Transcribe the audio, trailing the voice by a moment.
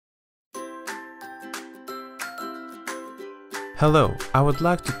Hello, I would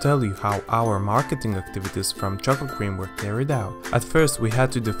like to tell you how our marketing activities from ChocoCream were carried out. At first, we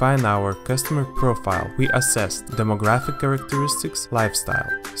had to define our customer profile. We assessed demographic characteristics, lifestyle.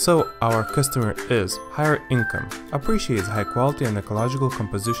 So, our customer is higher income, appreciates high quality and ecological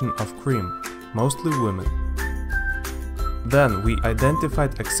composition of cream, mostly women. Then we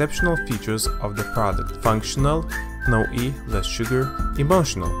identified exceptional features of the product: functional, no E, less sugar;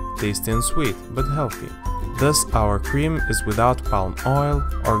 emotional, tasty and sweet, but healthy. Thus, our cream is without palm oil,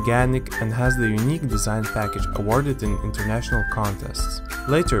 organic, and has the unique design package awarded in international contests.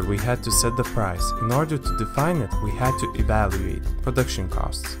 Later, we had to set the price. In order to define it, we had to evaluate production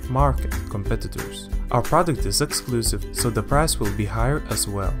costs, market, competitors. Our product is exclusive, so the price will be higher as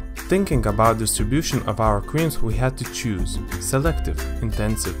well. Thinking about distribution of our creams, we had to choose selective,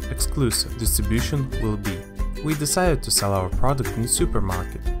 intensive, exclusive distribution will be. We decided to sell our product in the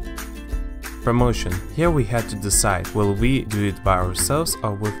supermarket. Promotion. Here we had to decide, will we do it by ourselves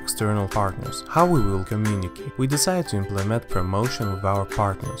or with external partners? How we will communicate? We decided to implement promotion with our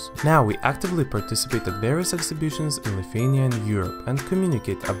partners. Now we actively participate at various exhibitions in Lithuania and Europe and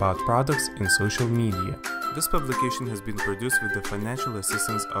communicate about products in social media. This publication has been produced with the financial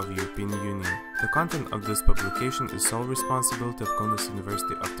assistance of the European Union. The content of this publication is sole responsibility of Kaunas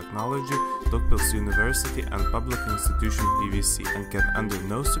University of Technology, Daugpils University and public institution PVC, and can under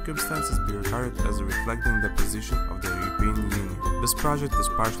no circumstances be regarded as reflecting the position of the European Union. This project is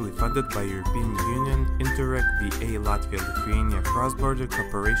partially funded by European Union Interreg VA Latvia-Lithuania Cross-Border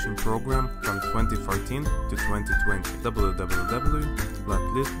Cooperation Program from 2014 to 2020.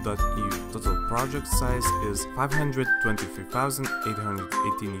 www.latlit.eu. Total project size is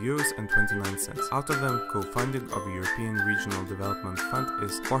 €523,818.29. Out of them, co-funding of European Regional Development Fund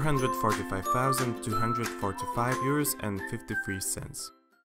is €445,245.53.